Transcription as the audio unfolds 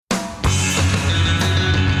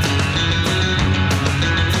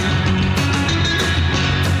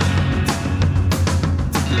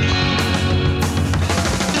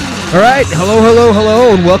All right,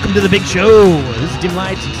 hello, and welcome to the big show. This is Dim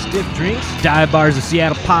Lights and Stiff Drinks, Dive Bars of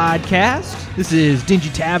Seattle podcast. This is dingy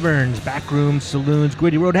taverns, back rooms, saloons,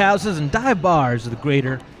 gritty roadhouses, and dive bars of the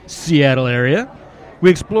greater Seattle area. We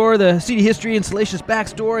explore the seedy history and salacious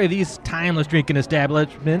backstory of these timeless drinking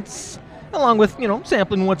establishments, along with,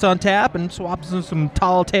 sampling what's on tap and swapping some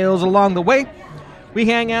tall tales along the way. We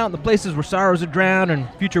hang out in the places where sorrows are drowned and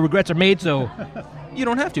future regrets are made, so you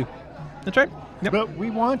don't have to. That's right. Yep. But we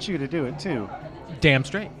want you to do it, too. Damn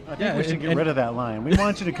straight. I think we should get rid of that line. We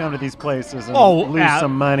want you to come to these places and lose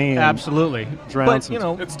some money. And absolutely. Drown but,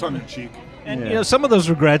 some. It's tongue-in-cheek. And, some of those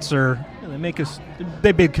regrets are, they make us,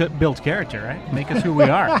 they build character, right? Make us who we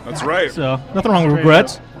are. That's right. So, nothing wrong with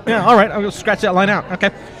regrets. Yeah, all right, I'll go scratch that line out. Okay.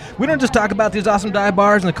 We don't just talk about these awesome dive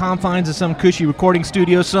bars in the confines of some cushy recording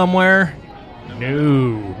studio somewhere.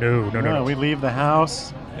 No. We leave the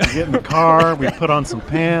house, we get in the car, we put on some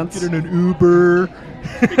pants. Get in an Uber.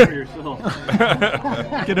 Speak for yourself.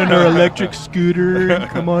 Get on our electric scooter and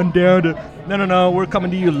come on down to... No. We're coming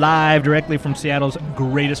to you live directly from Seattle's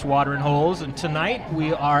greatest watering holes. And tonight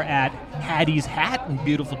we are at Hattie's Hat in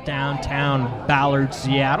beautiful downtown Ballard,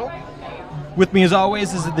 Seattle. With me as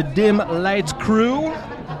always is the Dim Lights crew.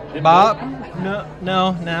 Bob?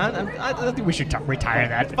 No. I think we should retire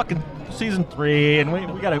that. It's fucking season 3, and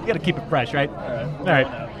we gotta keep it fresh, right? All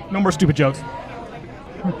right. No more stupid jokes.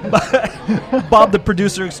 Bob, the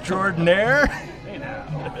producer extraordinaire.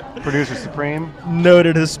 Producer Supreme.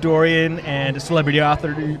 Noted historian and celebrity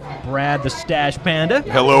author Brad the Stash Panda.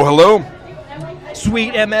 Hello.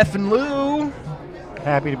 Sweet MF and Lou.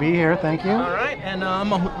 Happy to be here, thank you. All right, and I'm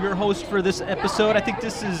your host for this episode. I think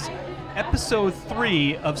this is episode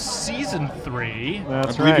 3 of season 3.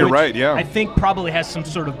 That's I believe you're right, yeah. I think probably has some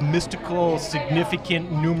sort of mystical,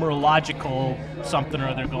 significant, numerological something or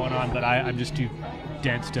other going on, but I'm just too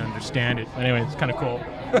dense to understand it. Anyway, it's kind of cool.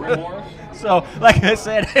 So, like I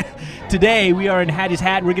said, today we are in Hattie's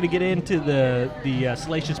Hat. We're going to get into the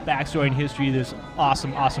salacious backstory and history of this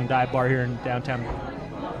awesome dive bar here in downtown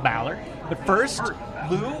Ballard. But first,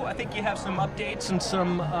 Lou, I think you have some updates and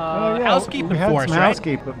some housekeeping we had for us, some right?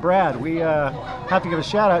 housekeeping, but Brad, we have to give a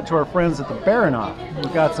shout out to our friends at the Baranoff.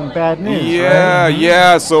 We've got some bad news.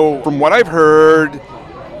 Yeah. So from what I've heard,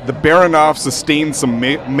 the Baranoff sustained some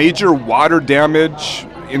major water damage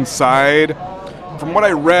inside. From what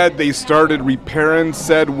I read, they started repairing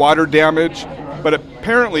said water damage. But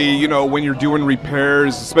apparently, when you're doing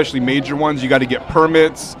repairs, especially major ones, you got to get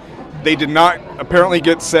permits. They did not apparently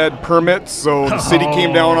get said permits, so the city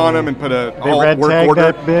came down on them and put a work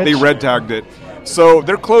order. They red tagged it. So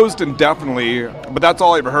they're closed indefinitely, but that's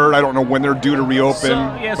all I've heard. I don't know when they're due to reopen.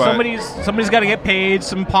 Somebody's got to get paid.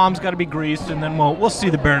 Some palms got to be greased, and then we'll see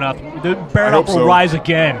the Baranoff. The Baranoff will rise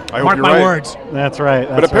again. Mark my words. That's right.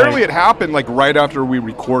 But apparently it happened right after we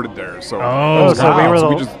recorded there. So it was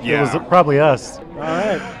probably us. All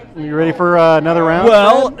right, you ready for another round?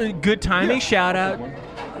 Well, good timing. Shout out.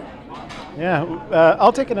 Yeah,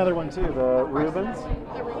 I'll take another one too. The Rubens.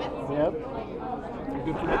 The Rubens? Yep.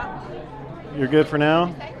 Good for now. You're good for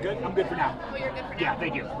now? Good. I'm good for now. Oh, you're good for now? Yeah,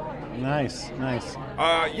 thank you. Nice.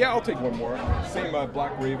 Yeah, I'll take one more. Same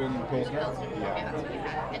Black Raven Pilsner. Okay, that's what we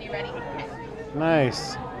have. And you ready? Okay.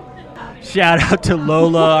 Nice. Shout out to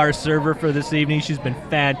Lola, our server for this evening. She's been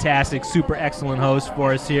fantastic, super excellent host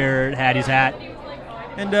for us here at Hattie's Hat.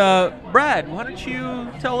 And Brad, why don't you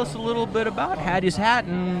tell us a little bit about Hattie's Hat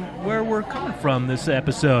and where we're coming from this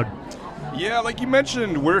episode? Yeah, like you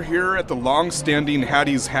mentioned, we're here at the long-standing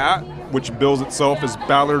Hattie's Hat, which bills itself as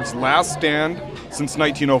Ballard's last stand since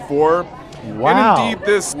 1904. Wow. And indeed,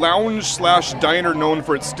 this lounge/diner known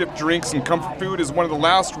for its stiff drinks and comfort food is one of the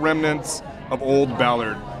last remnants of old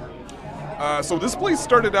Ballard. So this place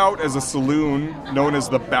started out as a saloon known as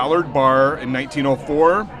the Ballard Bar in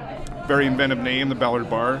 1904. Very inventive name, the Ballard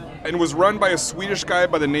Bar. And was run by a Swedish guy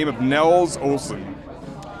by the name of Nels Olsson.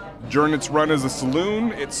 During its run as a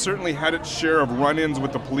saloon, it certainly had its share of run-ins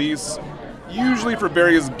with the police, usually for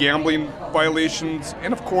various gambling violations,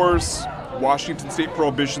 and of course, Washington state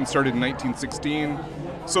prohibition started in 1916,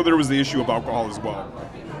 so there was the issue of alcohol as well.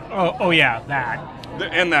 Oh yeah, that.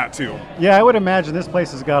 And that too. Yeah, I would imagine this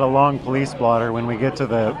place has got a long police blotter when we get to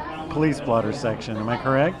the police blotter section. Am I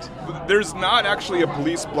correct? There's not actually a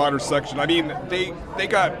police blotter section. I mean, they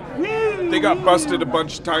got busted a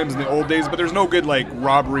bunch of times in the old days, but there's no good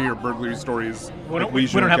robbery or burglary stories. We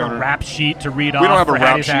don't have a rap sheet to read off. We don't have a rap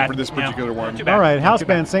Hattie's sheet Hat. for this particular one. Too bad. All right, house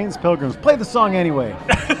band Satan's Pilgrims. Play the song anyway.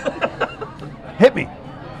 Hit me.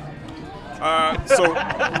 So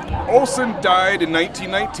Olson died in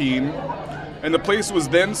 1919, and the place was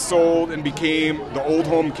then sold and became the Old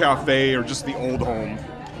Home Cafe, or just the Old Home.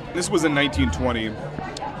 This was in 1920.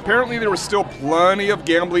 Apparently, there was still plenty of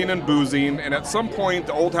gambling and boozing, and at some point,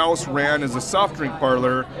 the old house ran as a soft drink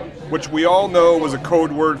parlor, which we all know was a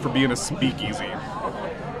code word for being a speakeasy.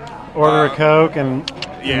 Order a Coke and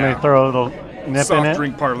yeah. they throw a little nip in it. Soft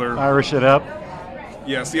drink parlor. Irish it up.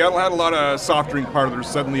 Yeah, Seattle had a lot of soft drink parlors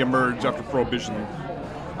suddenly emerge after Prohibition.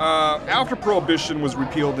 After Prohibition was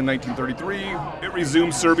repealed in 1933, it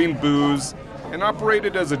resumed serving booze and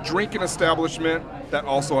operated as a drinking establishment that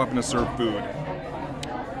also happened to serve food.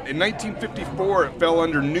 In 1954, it fell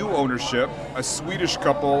under new ownership, a Swedish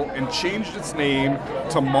couple, and changed its name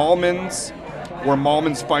to Malmens, or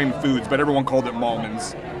Malmens Fine Foods, but everyone called it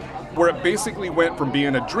Malmens, where it basically went from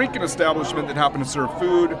being a drinking establishment that happened to serve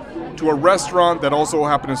food to a restaurant that also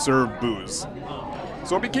happened to serve booze.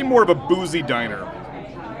 So it became more of a boozy diner.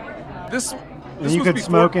 This And you was could before-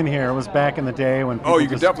 smoke in here. It was back in the day when people you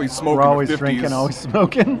could just definitely smoke were in the always 50s. drinking, always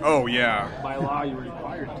smoking. Oh, yeah. By law, you were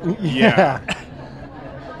required. Yeah.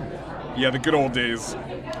 Yeah, the good old days.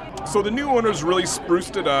 So the new owners really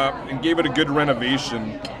spruced it up and gave it a good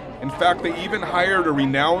renovation. In fact, they even hired a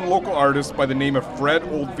renowned local artist by the name of Fred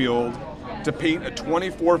Oldfield to paint a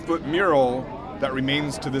 24-foot mural that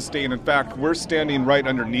remains to this day. And in fact, we're standing right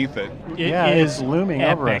underneath it. Yeah, it's looming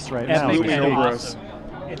over epic, us right now. epic Looming and over awesome.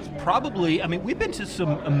 It's probably, I mean, we've been to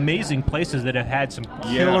some amazing places that have had some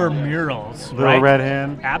Yeah. killer murals, Little right? Red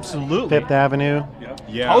Hen, Absolutely. Fifth Avenue.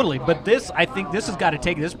 Yeah. Totally. But this, I think this has got to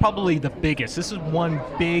take it. This is probably the biggest. This is one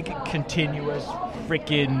big, continuous,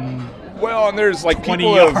 freaking Well, and there's like 20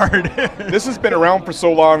 people yard. This has been around for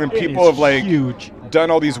so long, and It people is have like huge. done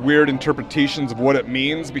all these weird interpretations of what it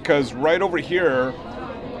means, because right over here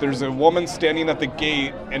there's a woman standing at the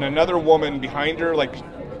gate and another woman behind her like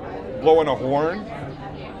blowing a horn.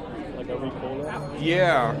 Like a Ricola.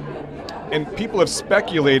 Yeah. And people have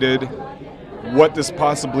speculated what this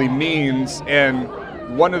possibly means, and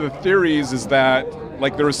one of the theories is that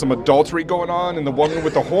like there was some adultery going on, and the woman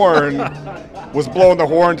with the horn was blowing the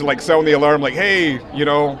horn to like sound the alarm, like, hey, you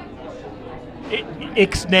know.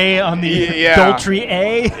 Ixnay on the Yeah. adultery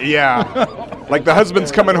A. Yeah. Like the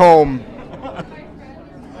husband's coming home.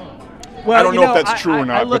 Well, I don't you know if that's true or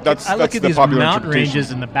not, look but that's I look at the these popular mountain interpretation.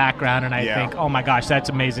 ranges in the background, and I Yeah. think, oh my gosh, that's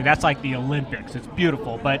amazing. That's like the Olympics. It's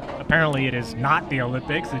beautiful, but apparently it is not the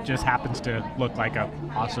Olympics. It just happens to look like a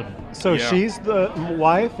awesome. So Yeah. she's the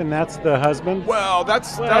wife and that's the husband? Well,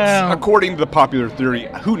 that's Well- according to the popular theory.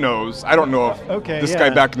 Who knows? I don't know if Okay, this yeah. guy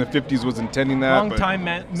back in the 50s was intending that. Long but time,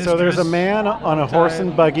 So there's a man on a horse time.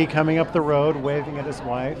 and buggy coming up the road waving at his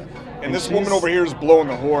wife. And this she's- woman over here is blowing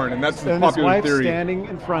the horn, and that's the And his popular wife's theory. standing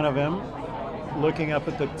in front of him, looking up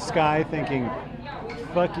at the sky thinking,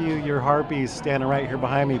 fuck you, your harpy's standing right here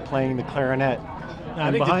behind me playing the clarinet.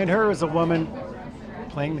 And think behind her is a woman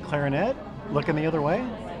playing the clarinet, looking the other way.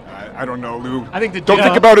 I don't know, Lou. I think the don't dude-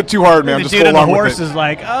 think about it too hard, man. The Just dude go on the along horse with it. is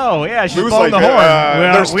like, oh yeah, she's Lou's blowing like, the horn.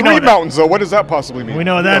 Well, there's we three know that. mountains, though. What does that possibly mean? We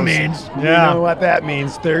know what that Who knows? means. You Yeah. know what that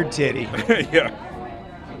means, third titty. Yeah.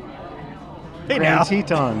 Hey Grand now,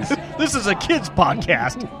 Tetons. this is a kids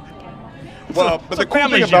podcast. Well, but It's the a cool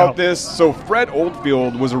family thing about show. this, so Fred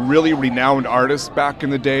Oldfield was a really renowned artist back in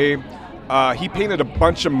the day. He painted a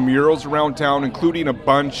bunch of murals around town, including a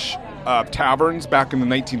bunch of taverns back in the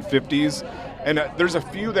 1950s. And there's a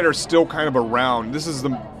few that are still kind of around. This is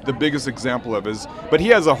the biggest example of his. But he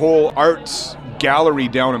has a whole art gallery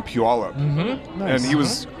down in Puyallup. Mm-hmm. And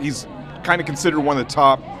he's kind of considered one of the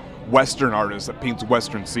top Western artists that paints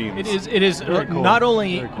Western scenes. It is Very cool. not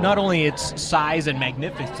only Very cool. not only its size and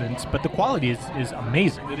magnificence, but the quality is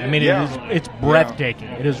amazing. I mean, Yeah. it's breathtaking.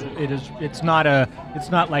 It's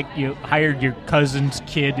not like you hired your cousin's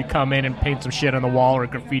kid to come in and paint some shit on the wall or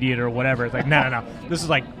graffiti it or whatever. It's like no. This is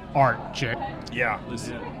like art, chick. Yeah.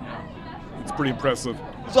 It's pretty impressive.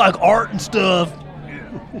 It's like art and stuff.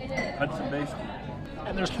 Hudson Basin.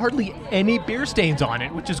 And there's hardly any beer stains on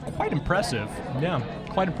it, which is quite impressive. Yeah,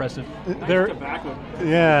 quite impressive. There, Tobacco.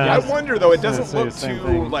 yeah. I wonder though, it I was doesn't gonna look say the too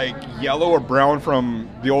same thing. like yellow or brown from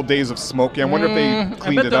the old days of smoking. I wonder if they I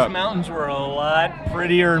cleaned bet it those up. mountains were a lot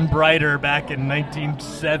prettier and brighter back in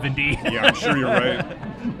 1970. Yeah, I'm sure you're right.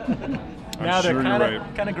 Now I'm they're sure kind you're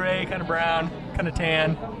right. of gray, kind of brown, kind of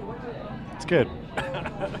tan. It's good.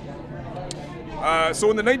 So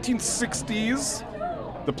in the 1960s,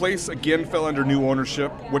 the place again fell under new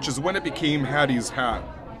ownership, which is when it became Hattie's Hat.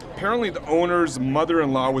 Apparently the owner's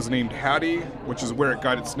mother-in-law was named Hattie, which is where it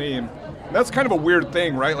got its name. And that's kind of a weird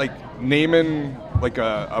thing, right? Like naming like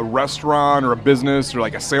a restaurant or a business or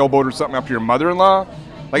like a sailboat or something after your mother-in-law.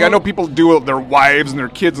 Like I know people do their wives and their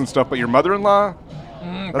kids and stuff, but your mother-in-law?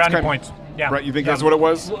 Brownie kinda- points. Yeah. Right? You think that's what it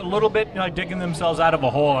was? A little bit digging themselves out of a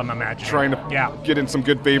hole, I'm imagining. Trying to get in some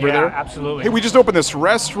good favor Yeah, there? absolutely. Hey, we just opened this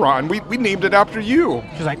restaurant. We named it after you.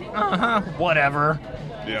 She's like, whatever.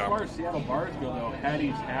 As Yeah. far as Seattle bars go, though,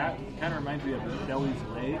 Hattie's hat kind of reminds me of Shelly's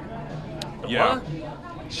leg. Yeah.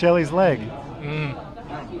 What? Shelley's leg.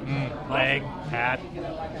 Leg, hat.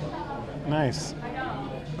 Nice.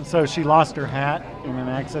 So she lost her hat in an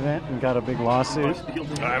accident and got a big lawsuit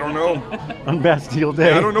I don't know. on Bastille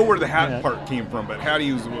Day. I don't know where the hat Yeah. part came from, but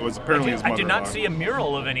Hattie was apparently his I mother. did not see a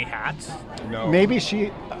mural of any hats. No. Maybe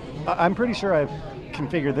I'm pretty sure I can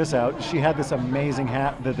figure this out. She had this amazing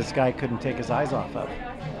hat that this guy couldn't take his eyes off of.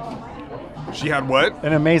 She had what?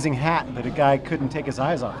 An amazing hat that a guy couldn't take his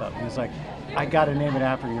eyes off of. He was like, I got to name it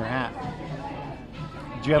after your hat.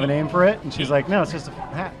 Do you have a name for it? And she's like, no, it's just a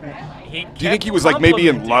hat. Do you think he was like maybe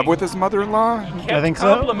in love with his mother-in-law? I think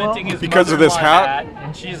so. Complimenting his Because of this mother-in-law hat?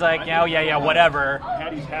 and she's like, yeah, whatever.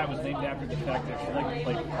 Hattie's hat was named after the fact that she liked to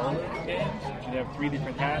play parlor games. She'd have 3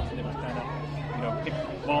 different hats, and it was kind of, pick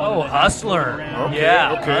ball. Oh, in the hat, hustler. move around.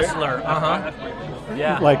 Yeah, okay. hustler. Uh-huh.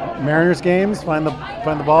 Yeah. Like Mariners games, find the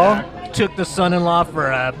ball. Took the son-in-law for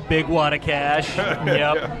a big wad of cash.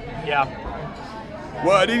 Yep. Yeah.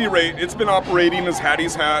 Well, at any rate, it's been operating as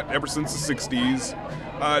Hattie's Hat ever since the 60s.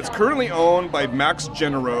 It's currently owned by Max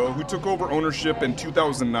Genero, who took over ownership in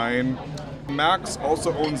 2009. Max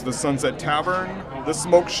also owns the Sunset Tavern, the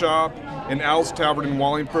Smoke Shop, and Al's Tavern in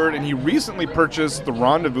Wallingford, and he recently purchased the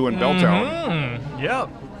Rendezvous in Belltown. Yep.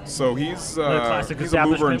 So he's The classic a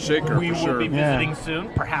mover and establishment shaker we for will sure. be visiting soon,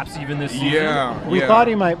 perhaps even this season. Yeah, We thought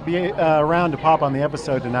he might be around to pop on the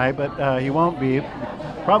episode tonight, but he won't be.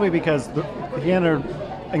 Probably because he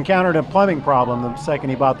encountered a plumbing problem the second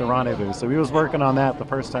he bought the Rendezvous. So he was working on that the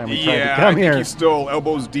first time we tried to I come think here. he's still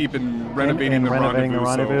elbows deep in renovating, the, renovating the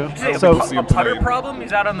Rendezvous. Rendezvous. So I don't So- think we'll see A him putter tonight. problem?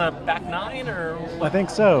 He's out on the back nine, or I think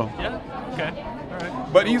so. yeah? Okay. All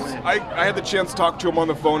right. But I had the chance to talk to him on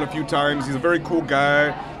the phone a few times. He's a very cool guy.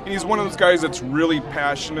 And he's one of those guys that's really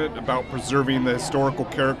passionate about preserving the historical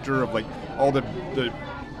character of like all the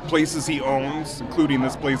places he owns, including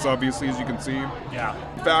this place, obviously, as you can see. Yeah.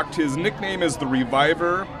 In fact, his nickname is the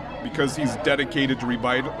Reviver because he's dedicated to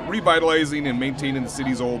revitalizing and maintaining the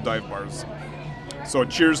city's old dive bars. So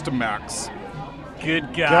cheers to Max.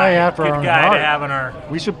 Good guy. Guy after Good our guy heart. to have in our.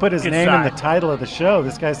 We should put his Good name in the side. title of the show.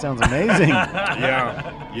 This guy sounds amazing.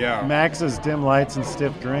 Yeah. Max's Dim Lights and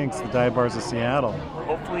Stiff Drinks, the dive bars of Seattle.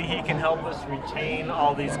 Hopefully, he can help us retain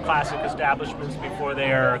all these classic establishments before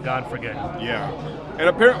they are gone for good. Yeah. And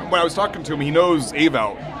apparently, when I was talking to him, he knows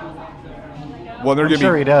Avout. Well, they're I'm gonna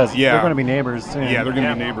sure be, he does. Yeah. They're going to be neighbors soon. Yeah, they're going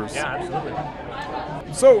to be neighbors. Yeah, absolutely.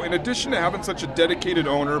 So, in addition to having such a dedicated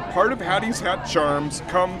owner, part of Hattie's Hat charms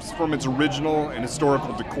comes from its original and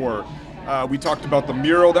historical decor. We talked about the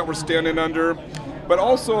mural that we're standing under, but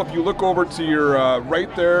also if you look over to your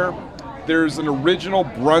right there, there's an original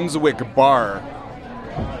Brunswick bar.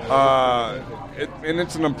 And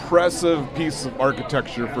it's an impressive piece of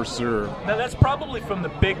architecture for sure. Now, that's probably from the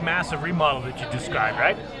big, massive remodel that you described,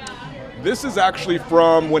 right? This is actually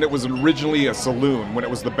from when it was originally a saloon, when it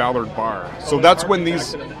was the Ballard Bar. So that's when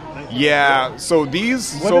these... Yeah, so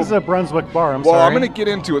these... What is a Brunswick bar? I'm Well, sorry. I'm going to get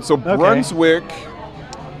into it. So Brunswick,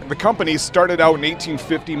 the company started out in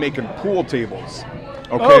 1850 making pool tables.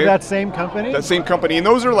 Okay? Oh, that same company? That same company. And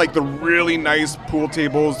those are like the really nice pool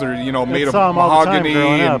tables. They're, made of saw 'em all the time mahogany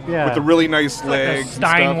growing and up, yeah. with the really nice Like the legs and stuff.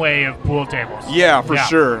 Steinway of pool tables. Yeah, for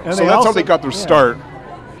sure. And So they that's how also- they got their yeah. start.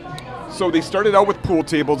 So they started out with pool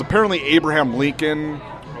tables. Apparently Abraham Lincoln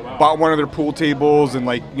bought one of their pool tables and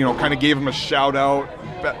kind of gave him a shout out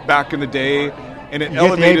back in the day. And it You get the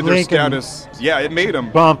elevated Abe their Lincoln status. Yeah, it made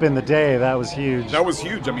them. Bump in the day. That was huge. That was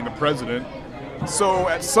huge. I mean, the president. So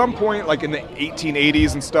at some point, like in the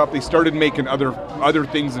 1880s and stuff, they started making other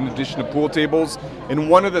things in addition to pool tables. And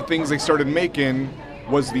one of the things they started making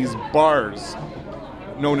was these bars,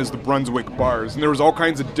 known as the Brunswick bars. And there was all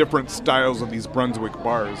kinds of different styles of these Brunswick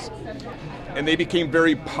bars. And they became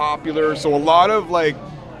very popular. So a lot of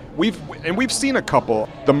we've seen a couple.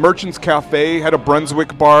 The Merchant's Cafe had a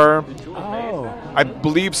Brunswick bar. Oh. I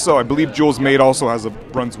believe so. I believe Jules Maid also has a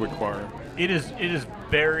Brunswick bar. It is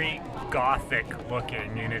very Gothic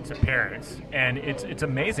looking in its appearance, and it's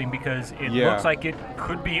amazing because it Yeah. looks like it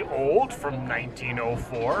could be old from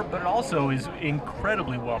 1904, but it also is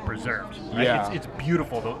incredibly well preserved. Right? Yeah. It's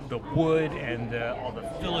beautiful, the wood and all the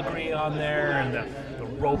filigree on there, and the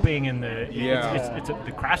roping and the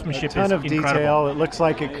the craftsmanship A ton is of incredible. detail. It looks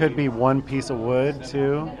like it could be one piece of wood,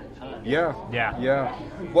 too. Yeah. Yeah.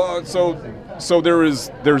 Well, so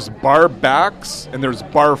there's bar backs and there's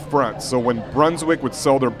bar fronts. So when Brunswick would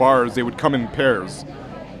sell their bars, they would come in pairs.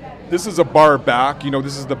 This is a bar back.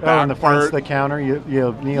 This is the back in the front part. of the counter you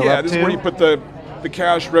kneel Yeah, up this to. is where you put the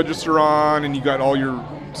cash register on, and you got all your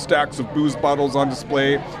stacks of booze bottles on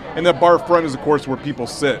display. And the bar front is, of course, where people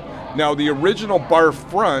sit. Now, the original bar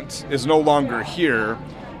front is no longer here,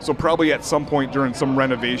 so probably at some point during some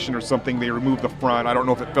renovation or something, they removed the front. I don't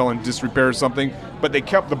know if it fell in disrepair or something, but they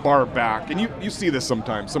kept the bar back. And you see this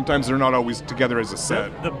sometimes. Sometimes they're not always together as a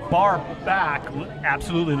set. The bar back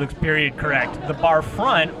absolutely looks period correct. The bar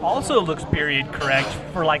front also looks period correct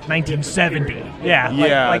for like 1970. Yeah,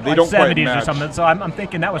 like they don't quite 70s match. or something. So I'm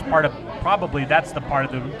thinking that was probably that's the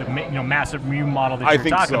part of the massive remodel that I you're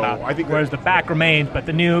think talking so. about. I think whereas the back remains, but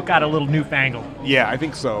the new got a little newfangled. Yeah, I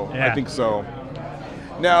think so. Yeah. I think so.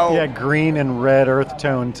 Now, Yeah, green and red earth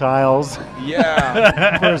tone tiles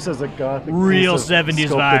yeah. versus a gothic Real piece of 70s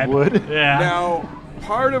sculpted vibe. wood. Yeah. Now,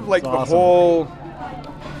 part of like It's the awesome. whole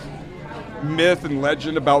myth and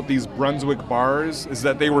legend about these Brunswick bars is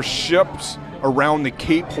that they were shipped around the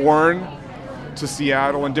Cape Horn to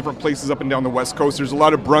Seattle and different places up and down the West Coast. There's a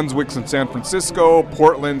lot of Brunswicks in San Francisco,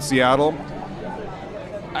 Portland, Seattle.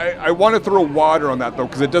 I want to throw water on that though,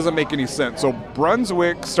 because it doesn't make any sense. So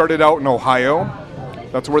Brunswick started out in Ohio.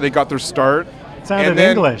 That's where they got their start. It sounded And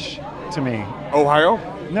then- English to me. Ohio?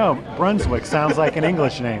 No, Brunswick sounds like an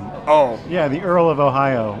English name. Oh, Yeah, the Earl of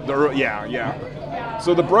Ohio. yeah.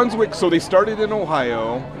 So the Brunswick, so they started in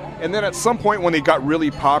Ohio, and then at some point when they got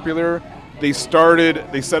really popular, they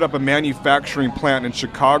set up a manufacturing plant in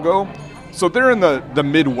Chicago. So they're in the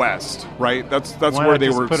Midwest, right? That's Why where not they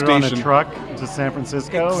just were put stationed. it on a truck to San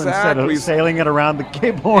Francisco instead Exactly. of sailing it around the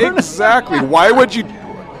Cape Horn? Exactly. Why would you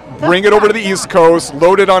bring it over to the East Coast,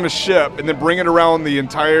 load it on a ship, and then bring it around the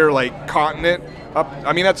entire continent? Up,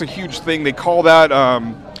 I mean, that's a huge thing. They call that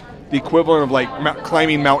the equivalent of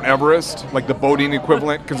climbing Mount Everest, like the boating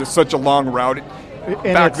equivalent, because it's such a long route. And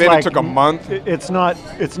Back it's then, like- it took a month. It's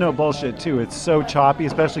no bullshit too. It's so choppy,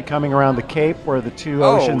 especially coming around the Cape where the two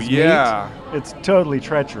Oh, oceans yeah. meet. It's totally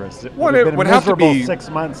treacherous. It Well, would have it been would a have to miserable be- 6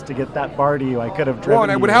 months to get that bar to you. I could have driven. Well,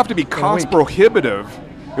 and it would you have to be in a cost week. prohibitive.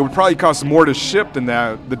 It would probably cost more to ship than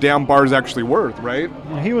that the damn bar's actually worth, right?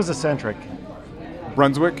 He was eccentric.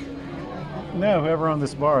 Brunswick? No, whoever owned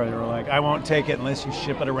this bar, they were like, I won't take it unless you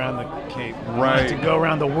ship it around the Cape. I want Right. it to go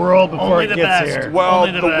around the world before Only it the gets best. here. Well,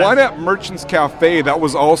 Only the the best. one at Merchant's Cafe, that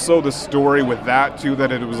was also the story with that, too,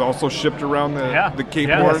 that it was also shipped around the Cape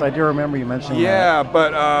Yeah. Horn. Yes, I do remember you mentioning that. Yeah, but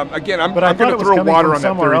again, I'm But I going thought to it was throw coming water from on that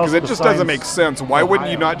somewhere theory else because it just doesn't besides make sense. Why wouldn't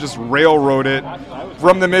you Ohio. not just railroad it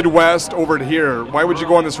from the Midwest over to here? Why would you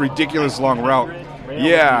go on this ridiculous long route?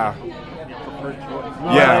 Yeah.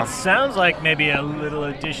 Well, Yeah. it sounds like maybe a little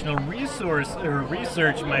additional resource or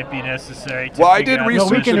research might be necessary. To Well, I figure did out- No, we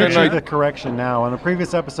research can it and issue I- the correction now. On a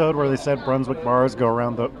previous episode where they said Brunswick bars go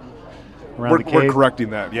around the We're Cape, correcting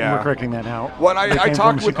that, yeah. We're correcting that now. Well, They and I came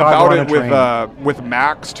talked from with, Chicago about on it a train. with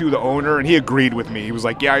Max, too, the owner, and he agreed with me. He was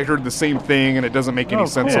like, yeah, I heard the same thing, and it doesn't make any Oh,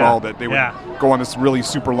 sense cool. at all that they would Yeah. go on this really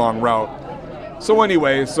super long route. So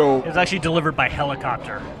anyway, It was actually delivered by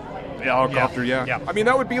helicopter. helicopter, yeah. Yeah. I mean,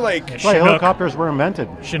 that would be like... That's why Chinook. helicopters were invented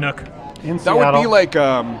Chinook. in That Seattle. would be like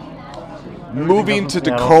moving goes to in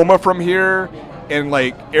Seattle. Tacoma from here and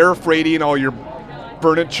like air freighting all your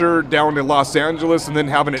furniture down to Los Angeles and then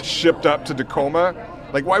having it shipped up to Tacoma.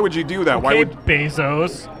 Like, why would you do that? Why Okay, would?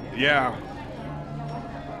 Bezos. Yeah.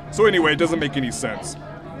 So anyway, it doesn't make any sense.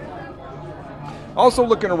 Also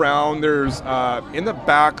looking around, there's in the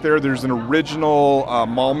back there's an original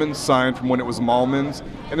Malman's sign from when it was Malman's,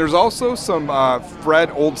 and there's also some Fred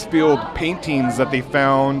Oldsfield paintings that they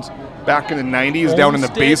found back in the 90s down in the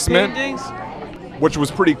Olmsted basement, paintings? which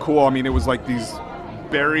was pretty cool. I mean, it was like these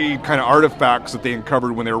buried kind of artifacts that they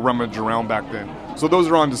uncovered when they were rummaging around back then. So those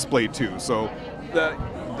are on display too. So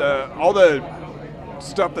all the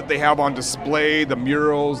stuff that they have on display, the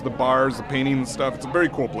murals, the bars, the paintings and stuff, it's a very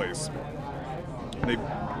cool place.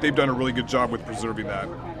 They've done a really good job with preserving that.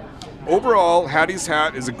 Overall, Hattie's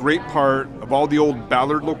Hat is a great part of all the old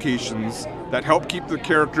Ballard locations that help keep the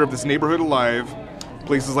character of this neighborhood alive.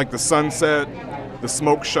 Places like the Sunset, the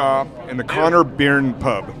Smoke Shop, and the Connor Byrne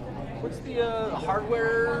Pub. What's the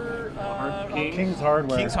hardware? King's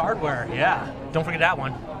Hardware. King's Hardware, yeah. Don't forget that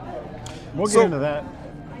one. We'll get So- into that.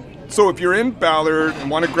 So if you're in Ballard and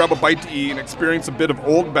want to grab a bite to eat and experience a bit of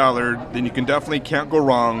old Ballard, then you can definitely can't go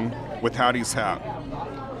wrong with Hattie's Hat.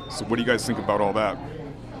 So what do you guys think about all that?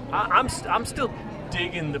 I'm still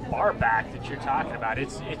digging the bar back that you're talking about.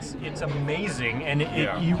 It's amazing, and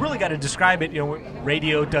Yeah. you really got to describe it.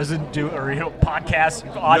 Radio doesn't do, or podcast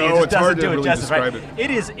audio No, just it's hard doesn't to do it really justice. Right? describe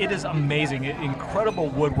It is amazing. Incredible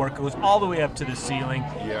woodwork. It goes all the way up to the ceiling,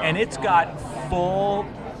 Yeah. and it's got full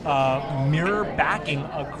mirror backing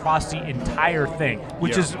across the entire thing,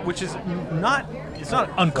 which is not. It's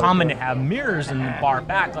not uncommon to have mirrors in the bar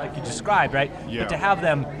back like you described, right? Yeah. But to have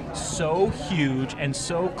them so huge and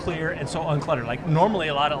so clear and so uncluttered, like normally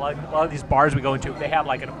a lot of these bars we go into, they have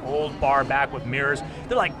like an old bar back with mirrors.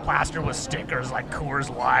 They're like plastered with stickers like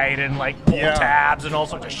Coors Light and like pull tabs and all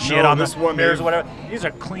sorts of shit on this the one, mirrors or whatever. These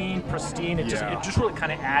are clean, pristine. It Yeah. just really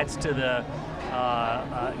kind of adds to the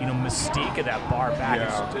mystique of that bar back.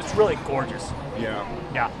 Yeah. It's really gorgeous. Yeah.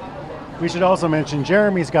 Yeah. We should also mention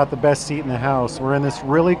Jeremy's got the best seat in the house. We're in this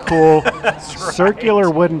really cool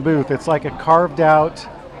circular wooden booth. It's like a carved out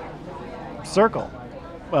circle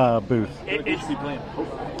booth. We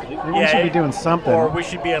should be doing something. Or we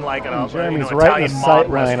should be in like an Jeremy's right in Italian the mob sight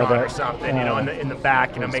line of restaurant or it. something, in the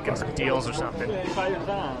back, making some deals or something.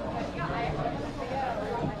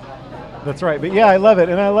 That's right. But yeah, I love it.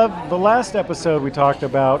 And I love the last episode we talked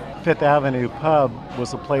about. Fifth Avenue Pub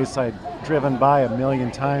was a place I'd driven by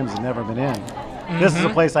 1,000,000 times and never been in. This is a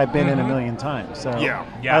place I've been in 1,000,000 times. So Yeah.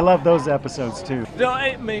 I love those episodes too. No,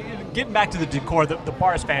 I mean, getting back to the decor, the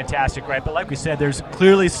bar is fantastic, right? But like we said, there's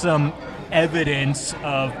clearly some evidence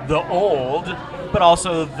of the old, but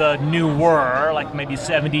also the newer, like maybe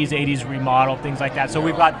 70s, 80s remodel, things like that. So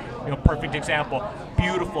we've got, perfect example,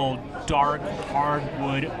 beautiful dark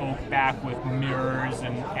hardwood oak back with mirrors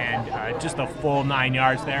and just the full 9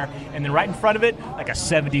 yards there. And then right in front of it, like a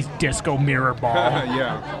 70s disco mirror ball.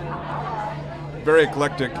 Yeah. Very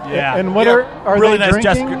eclectic. Yeah. And what Yeah. are really they nice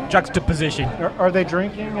drinking? juxtaposition. Are they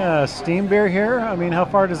drinking steam beer here? I mean, how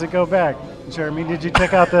far does it go back? Jeremy, did you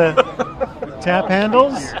check out the tap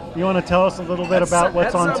handles? You want to tell us a little bit about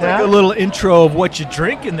what's on tap? Like a little intro of what you're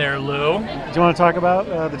drinking there, Lou. Do you want to talk about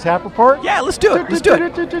the tap report? Yeah, let's do it. Let's do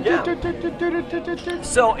it.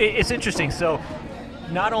 So it's interesting. So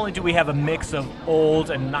not only do we have a mix of old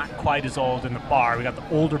and not quite as old in the bar, we got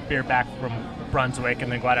the older beer back from Brunswick, and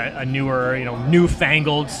then got a newer,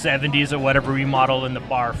 newfangled 70s or whatever remodel in the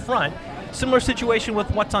bar front. Similar situation with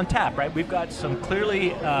what's on tap, right? We've got some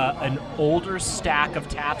clearly an older stack of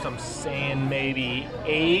taps. I'm saying maybe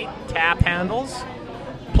 8 tap handles,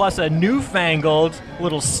 plus a newfangled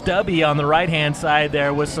little stubby on the right-hand side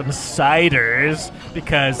there with some ciders,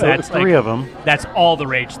 because that's 3 of them. That's all the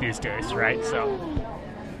rage these days, right? So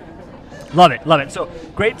love it. So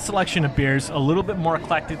great selection of beers, a little bit more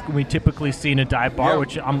eclectic than we typically see in a dive bar,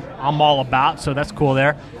 which I'm all about. So that's cool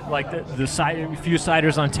there. Like the few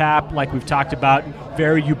ciders on tap, like we've talked about,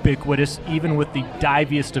 very ubiquitous, even with the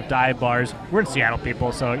diviest of dive bars. We're in Seattle,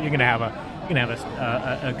 people, so you're gonna have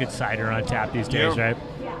a good cider on tap these days, right?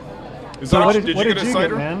 So what did you you get a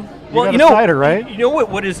cider? get, man? Well, got a cider, right? You know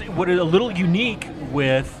what is a little unique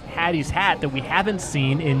with Hattie's Hat that we haven't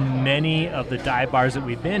seen in many of the dive bars that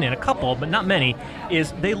we've been in, a couple, but not many,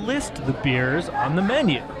 is they list the beers on the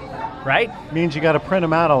menu, right? Means you got to print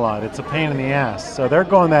them out a lot. It's a pain in the ass. So they're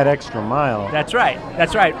going that extra mile. That's right.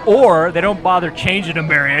 Or they don't bother changing them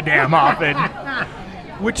very damn often,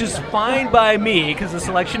 which is fine by me because the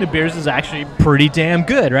selection of beers is actually pretty damn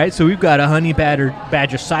good, right? So we've got a Honey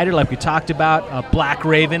Badger cider, like we talked about, a Black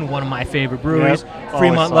Raven, one of my favorite breweries, Yep.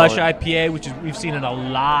 Fremont Always Lush solid. IPA, which is we've seen in a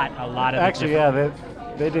lot of Actually, different.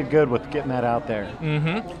 they did good with getting that out there.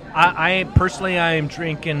 I personally am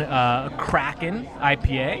drinking Kraken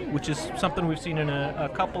IPA, which is something we've seen in a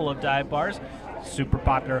couple of dive bars. Super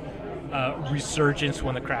popular resurgence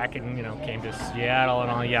when the Kraken, came to Seattle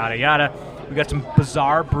and all yada yada. We got some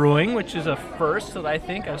Bizarre Brewing, which is a first that I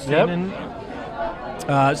think I've seen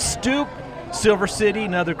in Stoop, Silver City,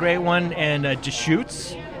 another great one, and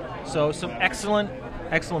Deschutes. So some excellent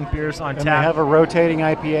beers on And tap. they have a rotating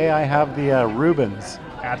IPA. I have the Rubens.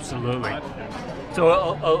 Absolutely. So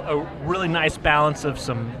a really nice balance of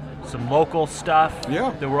some local stuff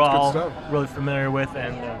Yeah, that we're it's good all stuff. really familiar with,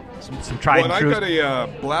 and some tried Well, and and I true. got a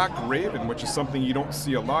Black Raven, which is something you don't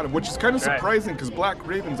see a lot of, which is kind of Right. surprising because Black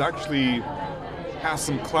Raven's actually has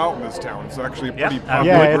some clout in this town. It's actually a Yeah. pretty Out of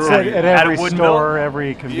popular Yeah, it's brewery. at At every a Woodinville? store,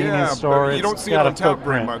 every convenience Yeah, store. but you don't It's see it got on a tap very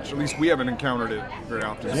footprint. much. At least we haven't encountered it very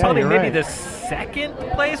often. Yeah, Probably you're maybe right. the second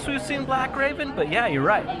place we've seen Black Raven, but yeah, you're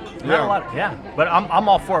right. Not Yeah. a lot. Yeah, but I'm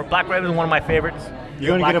all for it. Black Raven is one of my favorites. You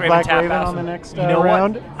gonna get a Black Tap Raven House, on the and next you know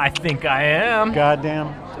round? What? I think I am.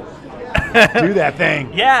 Goddamn. Do that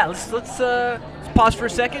thing. Yeah, let's pause for a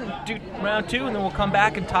second, do round 2, and then we'll come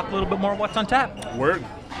back and talk a little bit more what's on tap. Word.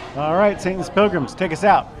 All right, Satan's Pilgrims, take us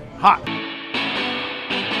out. Hot.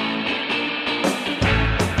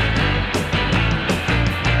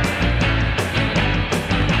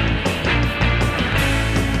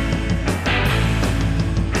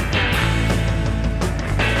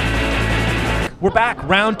 We're back,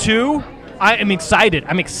 round 2. I am excited.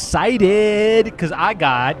 I'm excited because I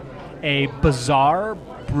got a Bizarre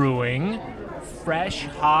Brewing Fresh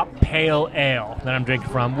Hop Pale Ale that I'm drinking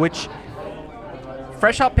from, which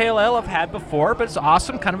Fresh Hop Pale Ale I've had before, but it's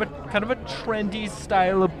awesome. Kind of a trendy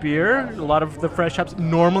style of beer. A lot of the fresh hops.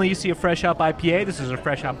 Normally you see a fresh hop IPA. This is a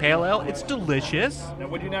fresh hop pale ale. It's delicious. Now,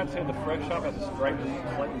 would you not say the fresh hop has a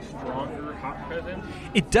slightly stronger hop presence?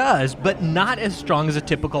 It does, but not as strong as a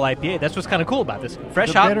typical IPA. That's what's kind of cool about this.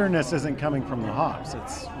 Fresh the hop. bitterness isn't coming from the hops.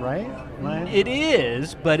 It's right. It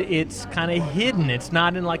is, but it's kind of hidden. It's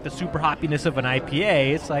not in like the super hoppiness of an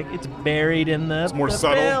IPA. It's like it's buried in the more the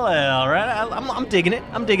subtle. pale ale, right? I'm digging it.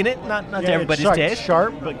 I'm digging it. Not to everybody's it's taste.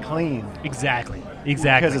 Sharp but clean. Exactly.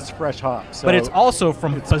 Because it's fresh hops. So But it's also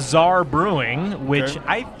from Bizarre Brewing, which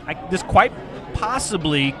Okay. this quite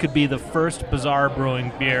possibly could be the first Bizarre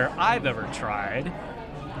Brewing beer I've ever tried.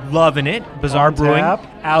 Loving it. Bizarre On Brewing tap.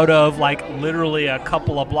 out of like literally a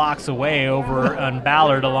couple of blocks away over on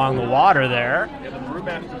Ballard along the water there. Yeah, the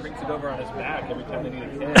brewmaster brings it over on his back every time they need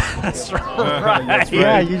a can. That's right. That's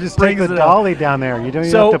yeah, right. you just Brings take the it up. dolly down there. You don't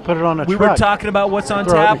even So have to put it on a we truck. were talking about what's on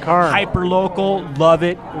Throw it in tap. the car. Hyper local, love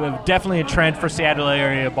it. Definitely a trend for Seattle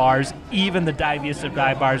area bars. Even the diviest of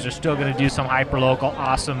dive bars are still going to do some hyper local,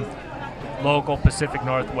 awesome local Pacific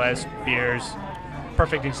Northwest beers.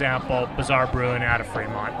 Perfect example, Bizarre Brewing out of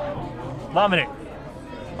Fremont. Loving it.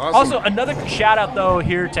 Awesome. Also, another shout out though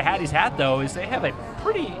here to Hattie's Hat though is they have a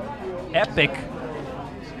pretty epic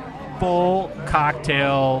full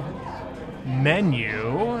cocktail menu.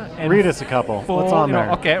 And Read us a couple. full, What's on you know,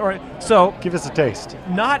 there? Okay, all right. So Give us a taste.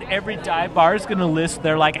 not every dive bar is going to list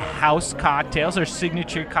their like house cocktails or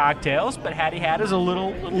signature cocktails, but Hattie Hat is a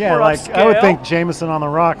little Yeah, more like upscale. I would think Jameson on the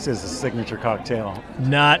Rocks is a signature cocktail.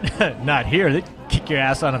 Not here. They kick your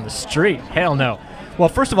ass out on the street. Hell no. Well,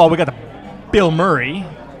 first of all, we got the Bill Murray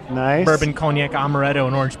Nice. bourbon, cognac, amaretto,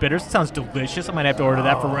 and orange bitters. It sounds delicious. I might have to order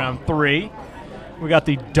that for round 3. We got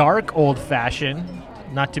the dark old fashioned,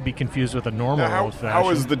 not to be confused with a normal Now, old fashioned. how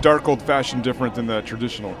is the dark old fashioned different than the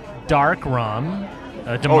traditional? dark rum?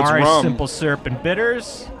 it's Damari rum. simple syrup and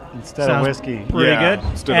bitters. Instead Sounds of whiskey. Pretty Yeah, good.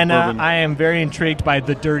 instead of And bourbon. I am very intrigued by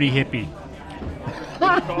the dirty hippie.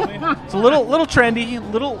 Call me? It's a little trendy,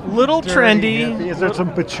 little trendy. Is there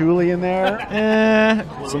some patchouli in there?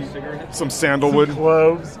 Some sandalwood.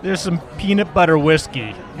 Cloves. There's some peanut butter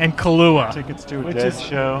whiskey and Kahlua. Tickets to a Which dead is-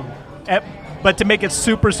 show. But to make it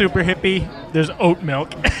super, super hippie, there's oat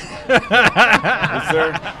milk. Is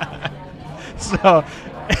there? So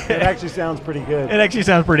It actually sounds pretty good. it actually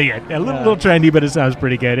sounds pretty good. A little trendy, but it sounds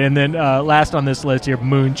pretty good. And then last on this list here,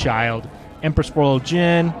 Moonchild. Empress Floral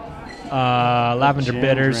Gin, lavender Gin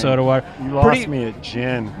bitter, drink. soda water. You lost Pretty- me at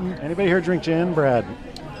gin. Anybody here drink gin, Brad?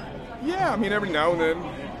 Yeah, I mean, every now and then.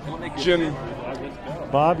 Gin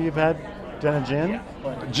Bob, you've had done a gin?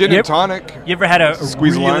 and Yep. tonic. You ever had a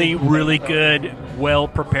Squeeze a really, lime. really good,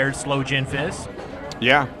 well-prepared slow gin fizz?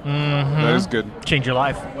 Yeah, Mm-hmm. that is good. Change your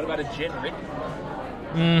life. What about a gin Ricky?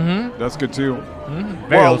 That's good too.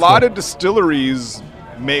 Very Well, a old lot school. of distilleries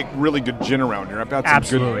make really good gin around here. I've had some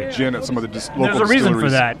Absolutely. good gin at some of the local There's a reason for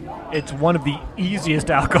distilleries. that. It's one of the easiest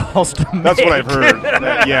alcohols to make. That's what I've heard.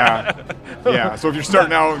 Yeah. Yeah. So if you're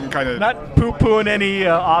starting out and kind of. Not poo-pooing any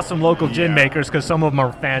awesome local gin Yeah. makers because some of them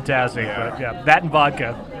are fantastic. Yeah. But yeah, that and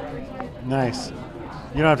vodka. Nice.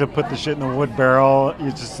 You don't have to put the shit in the wood barrel.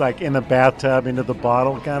 You're just like in the bathtub into the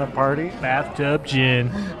bottle kind of party. Bathtub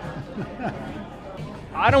gin.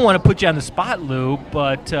 I don't want to put you on the spot, Lou,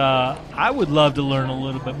 but I would love to learn a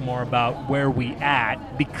little bit more about where we at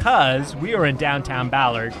because we are in downtown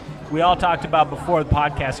Ballard. We all talked about before the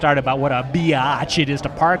podcast started about what a biatch it is to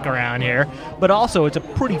park around here, but also it's a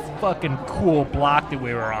pretty fucking cool block that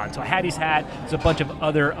we were on. So Hattie's Hat, there's a bunch of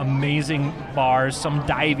other amazing bars, some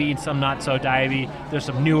divey and some not so divey. There's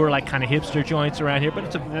some newer, like kind of hipster joints around here, but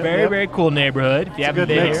it's a very, Yep. very cool neighborhood. If you It's a haven't good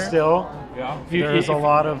been mix here, still. Yeah. if you- There's a if-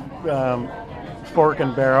 lot of fork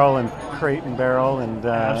and barrel and crate and barrel and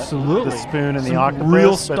Absolutely. the spoon and the Some octopus.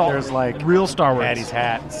 real but there's like real Star Wars. Hattie's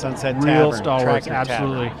Hat, Sunset Real Tavern, Star Wars, Tractor Tavern.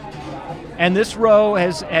 absolutely. And this row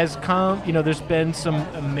has come, you know, there's been some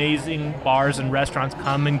amazing bars and restaurants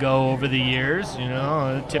come and go over the years, you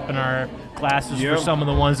know, tipping our glasses Yep. for some of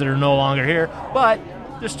the ones that are no longer here. But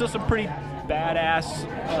there's still some pretty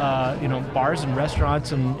badass, you know, bars and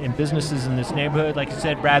restaurants and businesses in this neighborhood. Like you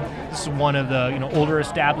said, Brad, this is one of the, you know, older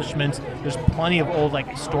establishments. There's plenty of old, like,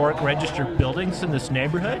 historic registered buildings in this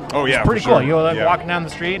neighborhood. Oh, yeah, It's pretty for cool. sure. You're like Yeah. walking down the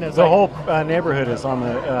street and it's The like, whole neighborhood is on the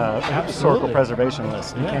historical Absolutely. preservation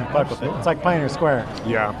list. You Yeah, can't fuck with it. It's like Pioneer Square.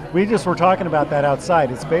 Yeah. We just were talking about that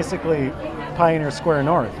outside. It's basically Pioneer Square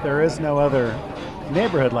North. There is no other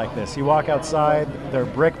neighborhood like this. You walk outside, there are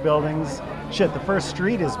brick buildings, shit, the first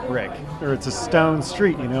street is brick, or it's a stone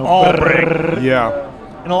street, you know. All brick. Yeah.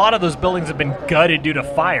 And a lot of those buildings have been gutted due to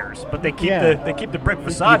fires, but they keep the brick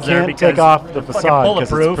facades You there can't because take off the they're fucking facade 'cause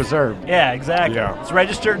it's bulletproof. preserved. Yeah, exactly. Yeah. It's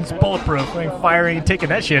registered and it's bulletproof. I mean, firing and taking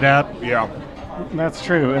that shit up. Yeah. That's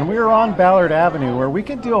true. And we were on Ballard Avenue, where we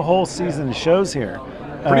could do a whole season of shows here.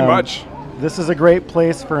 Pretty much. This is a great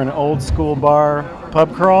place for an old school bar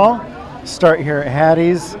pub crawl. Start here at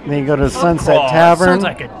Hattie's, then you go to the Sunset Oh, Tavern. Sounds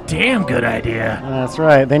like a damn good idea. That's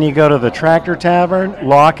right. Then you go to the Tractor Tavern,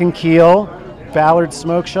 Lock and Keel, Ballard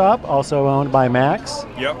Smoke Shop, also owned by Max.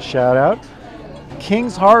 Yep. Shout out.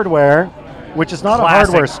 King's Hardware, which is not Classic. a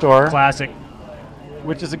hardware store, Classic.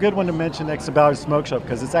 which is a good one to mention next to Ballard Smoke Shop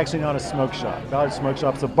because it's actually not a smoke shop. Ballard Smoke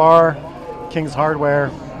Shop's a bar. King's Hardware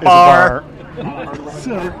is Bar. a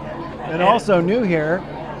bar. And also new here,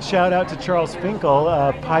 shout out to Charles Finkel,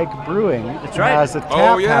 Pike Brewing. That's right. Has a tap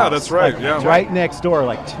Oh, yeah, house, that's right, like, yeah. right next door,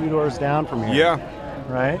 like 2 doors down from here. Yeah.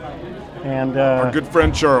 Right? And Our good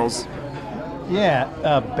friend Charles.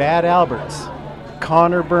 Bad Albert's,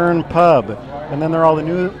 Connorburn Pub, and then there are all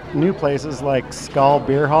the new places like Skull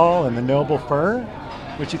Beer Hall and the Noble Fur,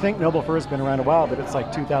 which you think Noble Fur's been around a while, but it's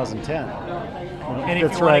like 2010. And if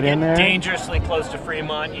It's you want right to in get there. dangerously close to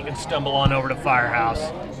Fremont, you can stumble on over to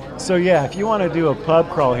Firehouse. So yeah, if you want to do a pub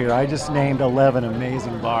crawl here, I just named 11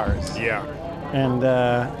 amazing bars. Yeah. And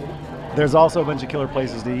there's also a bunch of killer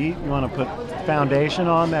places to eat. You want to put foundation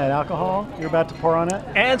on that alcohol you're about to pour on it?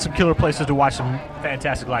 And some killer places to watch some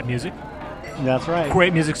fantastic live music. That's right.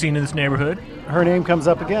 Great music scene in this neighborhood. Her name comes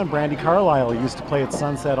up again. Brandy Carlisle used to play at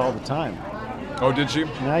Sunset all the time. Oh, did she?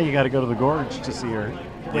 Now you got to go to the Gorge to see her.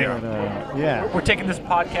 Yeah. But, yeah. We're taking this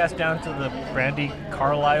podcast down to the Brandy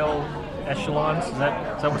Carlisle echelons. Is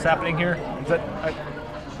that what's happening here? Is that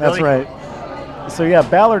That's really? right. So yeah,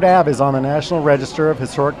 Ballard Ave is on the National Register of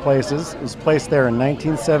Historic Places. It was placed there in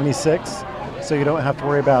 1976, so you don't have to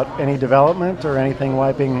worry about any development or anything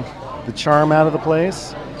wiping the charm out of the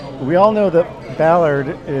place. We all know that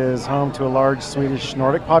Ballard is home to a large Swedish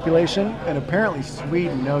Nordic population, and apparently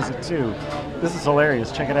Sweden knows it too. This is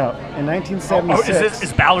hilarious. Check it out. In 1976,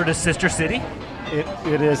 Is Ballard a sister city?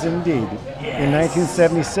 it is indeed. Yes. In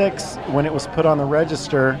 1976, when it was put on the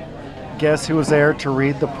register, guess who was there to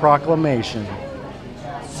read the proclamation?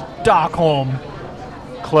 Stockholm.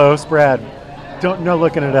 Close, Brad. No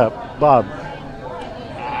looking it up. Bob.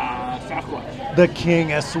 Sasquatch. The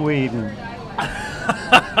King of Sweden.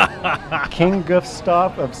 King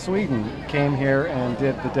Gustaf of Sweden came here and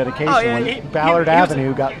did the dedication. Oh, yeah, when Ballard he was-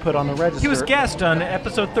 Avenue got put on the register. He was guest on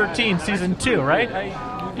episode 13, season 2, right?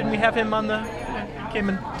 Didn't we have him on the... Came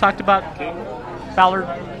and talked about Ballard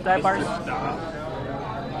dive bars?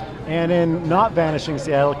 And in not vanishing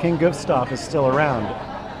Seattle, King Gustaf is still around.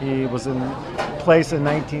 He was in place in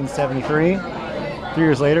 1973. 3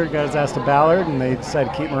 years later, he got his ass to Ballard, and they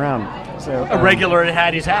decided to keep him around. So A regular at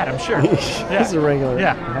Hattie's hat, I'm sure. He's a regular.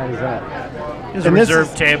 Yeah. How is that? His And this reserve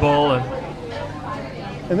is- table.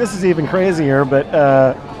 And this is even crazier, but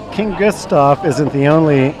King Gustaf isn't the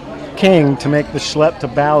only king to make the schlep to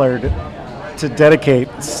Ballard to dedicate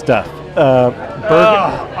stuff.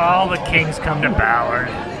 All the kings come to Ballard.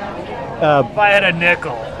 If I had a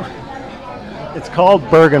nickel. It's called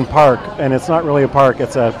Bergen Park, and it's not really a park.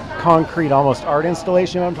 It's a concrete, almost art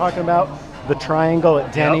installation. You know what I'm talking about? The triangle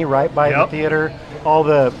at Denny, Yep. right by the Yep. theater. All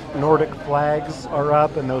the Nordic flags are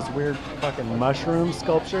up, and those weird fucking mushroom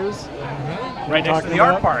sculptures. Right next to talking the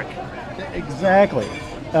art about? park. Exactly.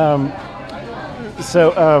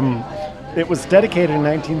 It was dedicated in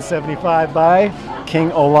 1975 by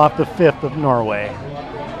King Olaf V of Norway.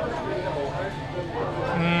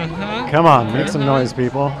 Come on, make some noise,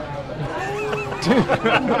 people.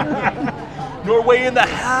 Norway in the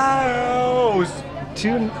house.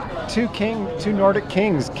 Two Nordic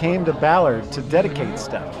kings came to Ballard to dedicate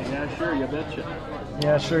stuff. Yeah, sure, you betcha.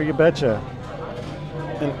 Yeah, sure, you betcha.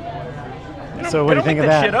 So what do you think of They don't make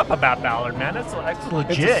that? shit up about Ballard, man. That's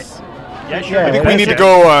legit. It's Yeah, sure. yeah, I think it we is need to a-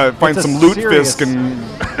 go find it's a some serious- lutefisk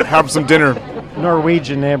and have some dinner.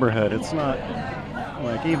 Norwegian neighborhood. It's not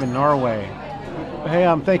like even Norway. Hey,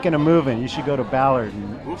 I'm thinking of moving. You should go to Ballard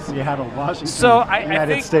and Seattle, Washington, So I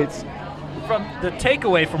United think- States. From the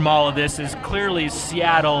takeaway from all of this is clearly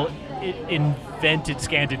Seattle invented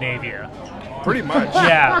Scandinavia. Pretty much.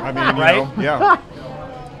 Yeah, I mean, you right? know, yeah.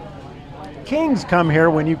 Kings come here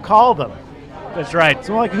when you call them. That's right.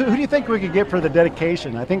 So, like, who do you think we could get for the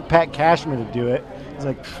dedication? I think Pat Cashman would do it. He's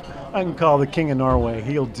like, I can call the King of Norway.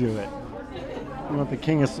 He'll do it. You want the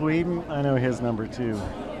King of Sweden? I know his number too.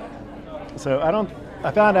 So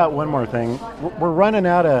I found out one more thing. We're running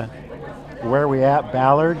out of where we at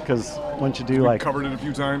Ballard because once you do We like covered it a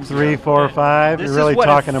few times. 3, 4, 5, This you're really is what,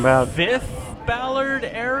 talking a about. fifth Ballard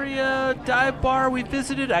area dive bar we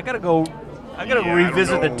visited. I gotta go. I gotta Yeah, I don't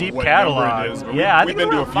revisit the know deep what catalog. number it is, but Yeah, I we've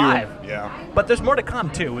think been to we're a few. five. Yeah. But there's more to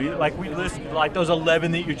come too. We listed like those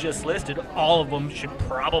 11 that you just listed. All of them should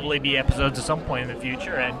probably be episodes at some point in the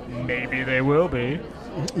future, and maybe they will be.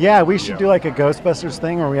 Yeah, we should do like a Ghostbusters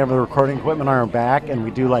thing where we have the recording equipment on our back and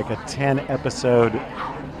we do like a 10 episode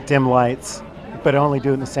dim lights, but only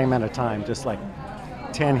do it in the same amount of time. Just like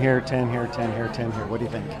 10 here, 10 here, 10 here, 10 here. What do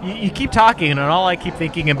you think? You keep talking, and all I keep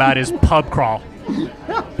thinking about is pub crawl.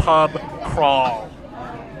 Pub crawl.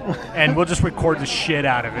 And we'll just record the shit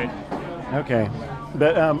out of it. Okay.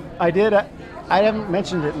 But I haven't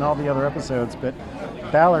mentioned it in all the other episodes, but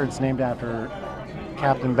Ballard's named after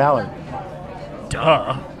Captain Ballard.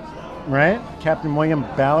 Duh. Right? Captain William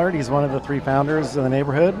Ballard. He's one of the 3 founders of the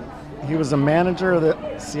neighborhood. He was a manager of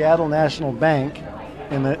the Seattle National Bank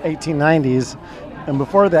in the 1890s. And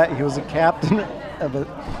before that, he was a captain of a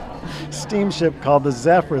steamship called the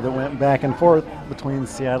Zephyr that went back and forth between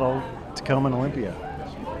Seattle, Tacoma, and Olympia.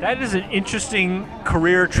 That is an interesting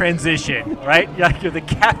career transition, right? You're the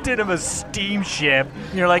captain of a steamship.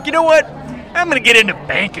 And you're like, you know what? I'm going to get into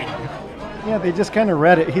banking. Yeah, they just kind of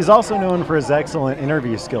read it. He's also known for his excellent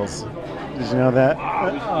interview skills. Did you know that?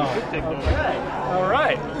 All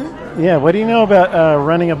right. Yeah, what do you know about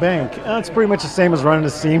running a bank? It's pretty much the same as running a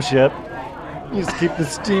steamship. You just keep the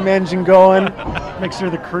steam engine going, make sure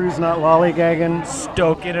the crew's not lollygagging.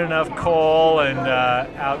 Stoke in enough coal, and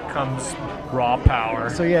out comes raw power.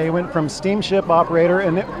 So yeah, he went from steamship operator,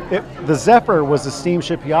 and the Zephyr was the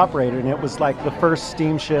steamship he operated, and it was like the first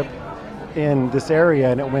steamship in this area,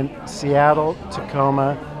 and it went Seattle,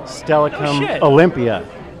 Tacoma, Stellicum, Olympia.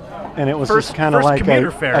 And it was just kind of like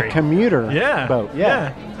a commuter boat.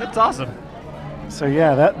 Yeah, that's awesome. So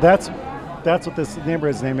yeah, that's what this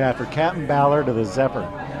neighborhood is named after, Captain Ballard of the Zephyr,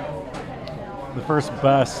 the first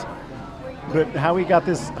bus. But how he got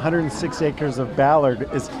this 106 acres of Ballard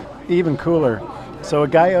is even cooler. So a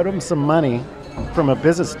guy owed him some money from a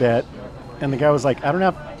business debt, and the guy was like, I don't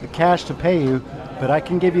have the cash to pay you, but I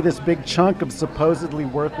can give you this big chunk of supposedly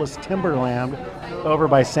worthless timberland over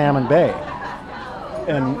by Salmon Bay.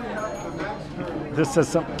 And this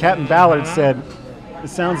says Captain Ballard said, it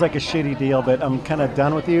sounds like a shitty deal, but I'm kind of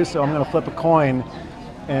done with you, so I'm going to flip a coin,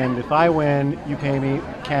 and if I win, you pay me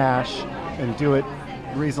cash and do it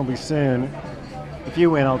reasonably soon. If you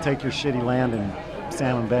win, I'll take your shitty land in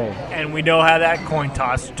Salmon Bay. And we know how that coin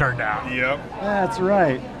toss turned out. Yep. That's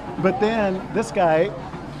right. But then this guy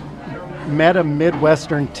met a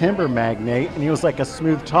Midwestern timber magnate, and he was like a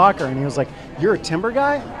smooth talker, and he was like, you're a timber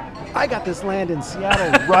guy? I got this land in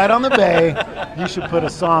Seattle right on the bay. You should put a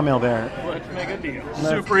sawmill there. Let's make a deal.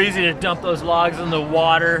 Super easy to dump those logs in the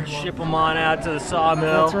water, ship them on out to the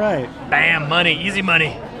sawmill. That's right. Bam, money, easy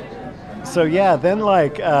money. So yeah, then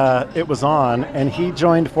like it was on, and he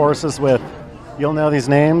joined forces with, you'll know these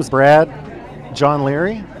names, Brad, John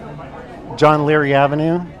Leary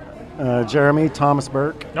Avenue, Jeremy, Thomas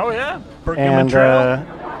Burke. Oh yeah, Burke and Trail.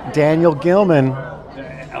 Daniel Gilman.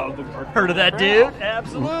 Heard of that dude?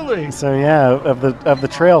 Absolutely. So yeah, of the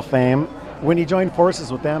trail fame. When he joined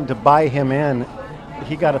forces with them to buy him in,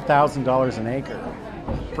 he got $1,000 an acre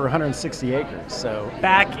for 160 acres. So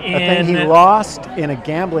back in, I think he lost in a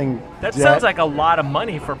gambling. That debt. sounds like a lot of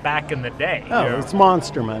money for back in the day. Oh, it's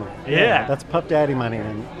monster money. Yeah. That's Puff Daddy money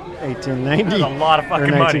in 1890. That's a lot of fucking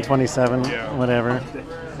or money. 1927, whatever.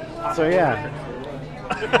 So yeah.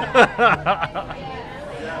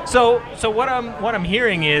 So what I'm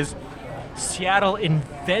hearing is Seattle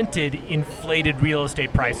invented inflated real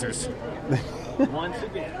estate prices. Once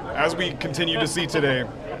again. As we continue to see today.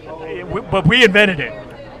 But we invented it.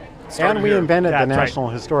 And we invented the That's National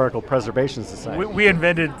Historical Preservation Society. We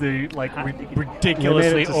invented the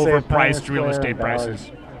ridiculously overpriced real estate prices.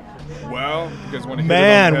 Well, you guys want to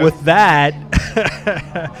Man, with that,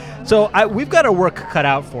 so we've got our work cut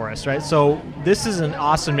out for us, right? So this is an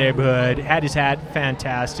awesome neighborhood. Hattie's Hat,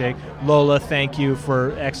 fantastic. Lola, thank you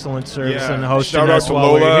for excellent service and hosting Shout out us to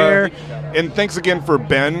while Lola. we're here. And thanks again for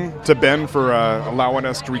Ben for allowing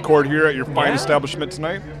us to record here at your fine establishment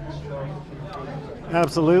tonight.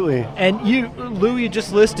 Absolutely. And Lou, you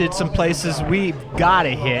just listed some places we've got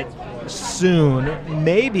to hit soon,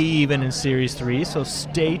 maybe even in Series 3, so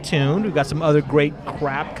stay tuned. We've got some other great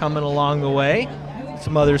crap coming along the way,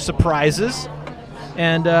 some other surprises.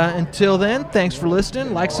 And until then, thanks for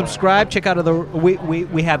listening. Like, subscribe. Check out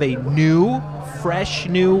we have a fresh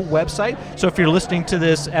new website. So if you're listening to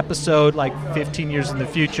this episode like 15 years in the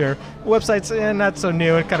future, the website's not so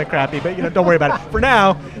new and kind of crappy, but don't worry about it. For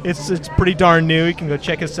now, it's pretty darn new. You can go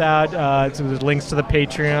check us out. So there's links to the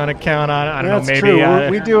Patreon account on it. I don't know, maybe true.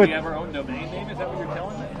 We do Do it. we have our own domain name? Is that what you're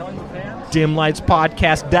telling the fans?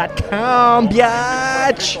 dimlightspodcast.com,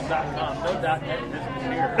 biatch. Official.com. No .net. This is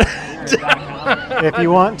here. If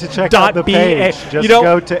you want to check out the page, just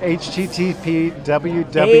go to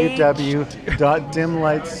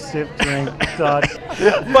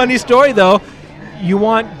http://www.dimlightstiffdrink.com. Funny story though, you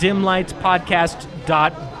want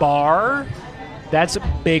dimlightspodcast.bar. That's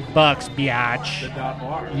big bucks, biatch.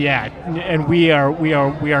 Yeah, and we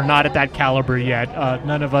are not at that caliber yet.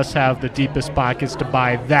 None of us have the deepest pockets to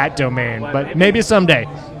buy that domain, but maybe someday.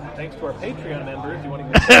 Thanks to our Patreon members, you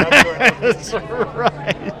want to subscribe to our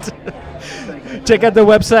That's right. Check out the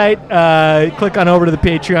website. Click on over to the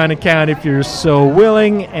Patreon account if you're so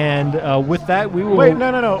willing. And with that, we will. Wait, no.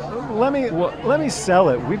 Let me sell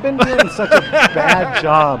it. We've been doing such a bad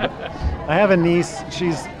job. I have a niece.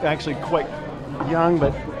 She's actually quite young,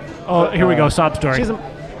 but Here we go. Sob story. she's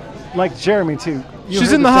like Jeremy too.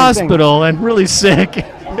 She's in the hospital and really sick.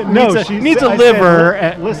 Needs a I liver.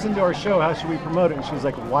 said, listen to our show. How should we promote it? And she's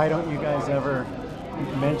like, why don't you guys ever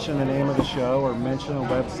mention the name of the show or mention a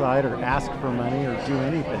website or ask for money or do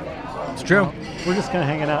anything? It's true. We're just kind of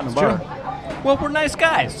hanging out in a bar. True. Well, we're nice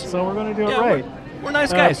guys. So we're going to do it Yeah, right. We're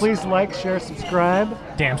nice guys. Please like, share, subscribe.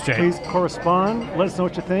 Damn straight. Please correspond. Let us know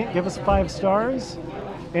what you think. Give us 5 stars.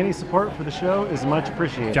 Any support for the show is much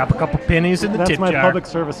appreciated. Drop a couple pennies in the That's tip my jar. public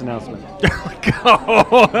service announcement.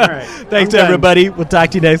 All right. Thanks, I'm done. everybody. We'll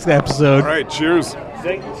talk to you next episode. All right, cheers.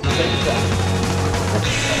 Thanks.